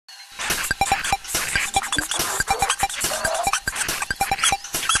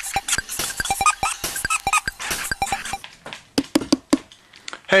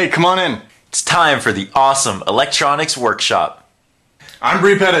Hey, come on in. It's time for the awesome electronics workshop. I'm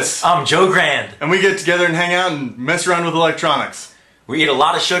Bre Pettis. I'm Joe Grand. And we get together and hang out and mess around with electronics. We eat a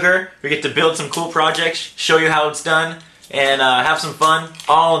lot of sugar, we get to build some cool projects, show you how it's done, and have some fun,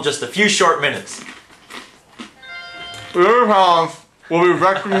 all in just a few short minutes. Your talents will be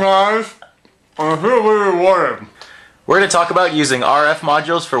recognized and will be rewarded. We're going to talk about using RF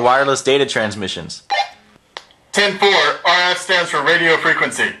modules for wireless data transmissions. 10-4, RF stands for radio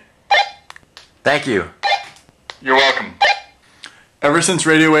frequency. Thank you. You're welcome. Ever since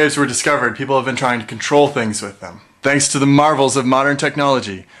radio waves were discovered, people have been trying to control things with them. Thanks to the marvels of modern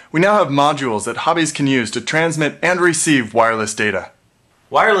technology, we now have modules that hobbies can use to transmit and receive wireless data.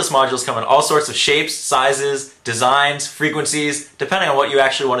 Wireless modules come in all sorts of shapes, sizes, designs, frequencies, depending on what you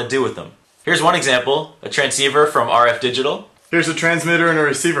actually want to do with them. Here's one example, a transceiver from RF Digital. Here's a transmitter and a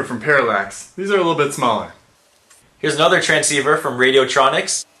receiver from Parallax. These are a little bit smaller. Here's another transceiver from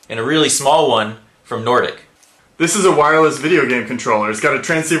Radiotronics, and a really small one from Nordic. This is a wireless video game controller. It's got a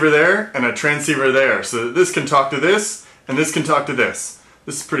transceiver there and a transceiver there, so that this can talk to this and this can talk to this.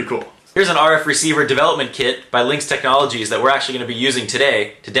 This is pretty cool. Here's an RF receiver development kit by Lynx Technologies that we're actually going to be using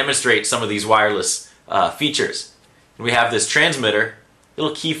today to demonstrate some of these wireless features. And we have this transmitter,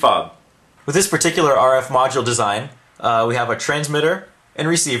 little key fob. With this particular RF module design, we have a transmitter and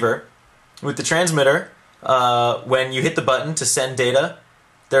receiver. With the transmitter, when you hit the button to send data,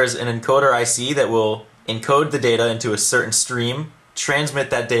 there's an encoder IC that will encode the data into a certain stream, transmit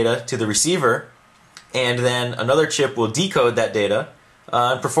that data to the receiver, and then another chip will decode that data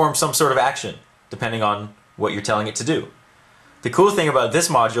and perform some sort of action, depending on what you're telling it to do. The cool thing about this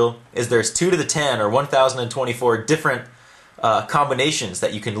module is there's 2 to the 10 or 1024 different combinations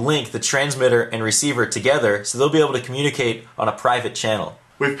that you can link the transmitter and receiver together, so they'll be able to communicate on a private channel.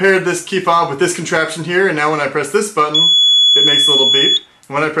 We've paired this key fob with this contraption here, and now when I press this button, it makes a little beep.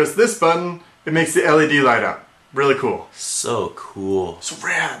 And when I press this button, it makes the LED light up. Really cool. So cool. So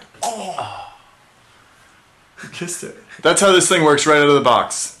rad. Oh. You kissed it. That's how this thing works right out of the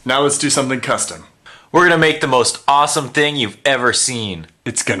box. Now let's do something custom. We're gonna make the most awesome thing you've ever seen.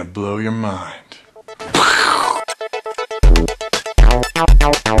 It's gonna blow your mind.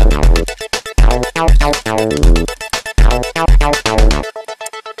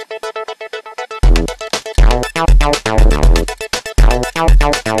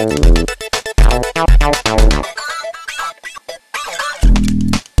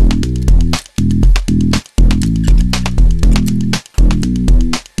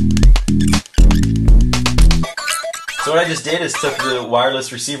 So what I just did is took the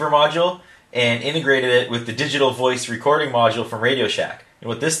wireless receiver module and integrated it with the digital voice recording module from Radio Shack. And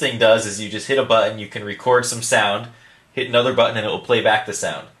what this thing does is you just hit a button, you can record some sound, hit another button and it will play back the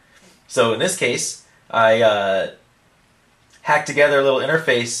sound. So in this case, I hacked together a little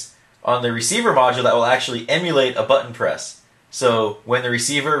interface on the receiver module that will actually emulate a button press. So when the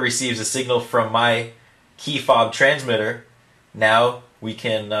receiver receives a signal from my key fob transmitter, now we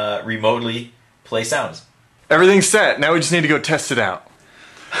can remotely play sounds. Everything's set. Now we just need to go test it out.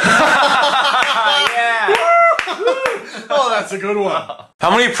 Yeah! Oh, that's a good one.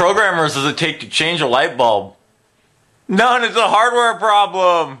 How many programmers does it take to change a light bulb? None, it's a hardware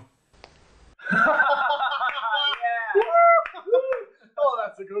problem. Oh,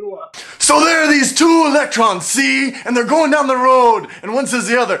 that's a good one. So there are these 2 electrons, see? And they're going down the road. And one says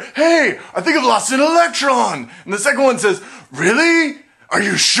to the other, hey, I think I've lost an electron. And the second one says, really? Are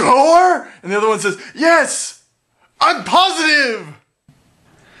you sure? And the other one says, yes, I'm positive.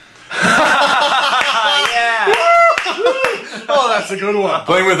 Yeah! Oh, that's a good one.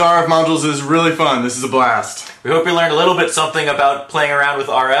 Playing with RF modules is really fun. This is a blast. We hope you learned a little bit something about playing around with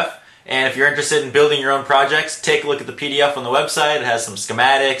RF. And if you're interested in building your own projects, take a look at the PDF on the website. It has some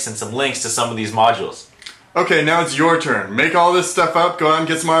schematics and some links to some of these modules. Okay, now it's your turn. Make all this stuff up, go out and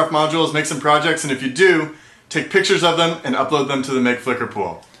get some RF modules, make some projects, and if you do, take pictures of them and upload them to the Make Flickr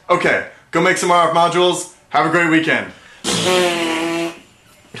pool. Okay, go make some RF modules. Have a great weekend.